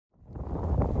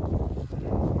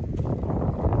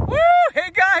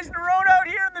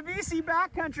BC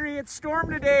backcountry. It's storm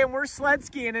today and we're sled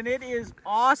skiing and it is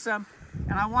awesome.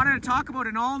 And I wanted to talk about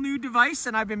an all new device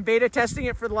and I've been beta testing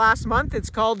it for the last month. It's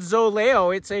called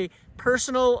ZOLEO. It's a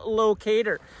personal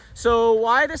locator. So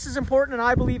why this is important, and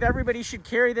I believe everybody should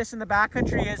carry this in the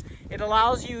backcountry, is it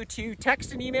allows you to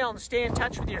text and email and stay in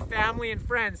touch with your family and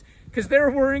friends because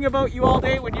they're worrying about you all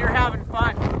day when you're having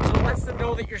fun. So it lets them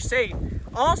know that you're safe.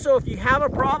 Also, if you have a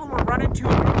problem or run into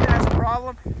a group that has a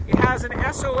problem, it has an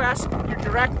SOS, your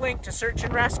direct link to search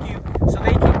and rescue, so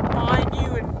they can find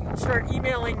you and start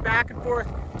emailing back and forth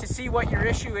to see what your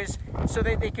issue is so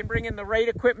that they can bring in the right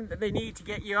equipment that they need to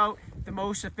get you out the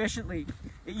most efficiently.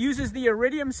 It uses the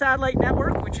Iridium satellite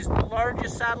network, which is the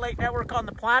largest satellite network on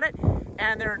the planet,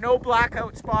 and there are no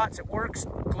blackout spots. It works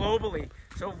globally.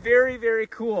 So very, very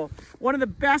cool. One of the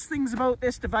best things about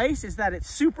this device is that it's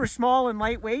super small and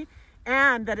lightweight,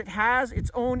 and that it has its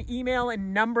own email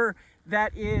and number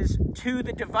that is to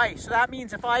the device. So that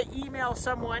means if I email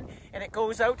someone and it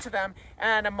goes out to them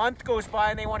and a month goes by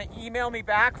and they want to email me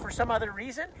back for some other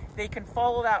reason, they can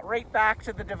follow that right back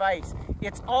to the device.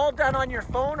 It's all done on your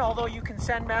phone, although you can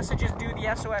send messages, do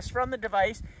the SOS from the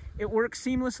device. It works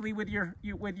seamlessly with your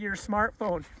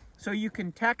smartphone. So you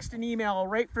can text and email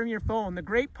right from your phone. The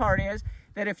great part is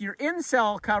that if you're in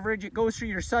cell coverage, it goes through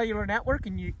your cellular network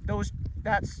and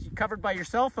that's covered by your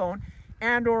cell phone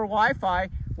and or Wi-Fi.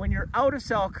 When you're out of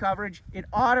cell coverage, it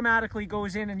automatically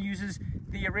goes in and uses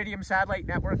the Iridium satellite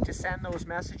network to send those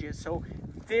messages. So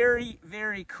very,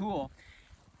 very cool.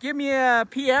 Give me a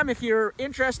PM if you're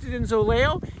interested in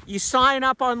ZOLEO. You sign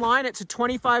up online. It's a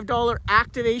 $25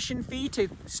 activation fee to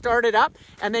start it up.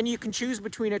 And then you can choose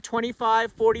between a $25,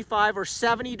 $45, or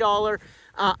 $70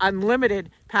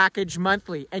 unlimited package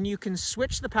monthly. And you can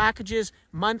switch the packages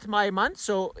month by month,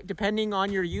 so depending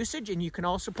on your usage, and you can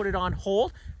also put it on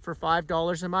hold for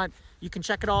 $5 a month. You can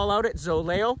check it all out at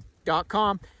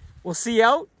ZOLEO.com. We'll see you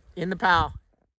out in the POW.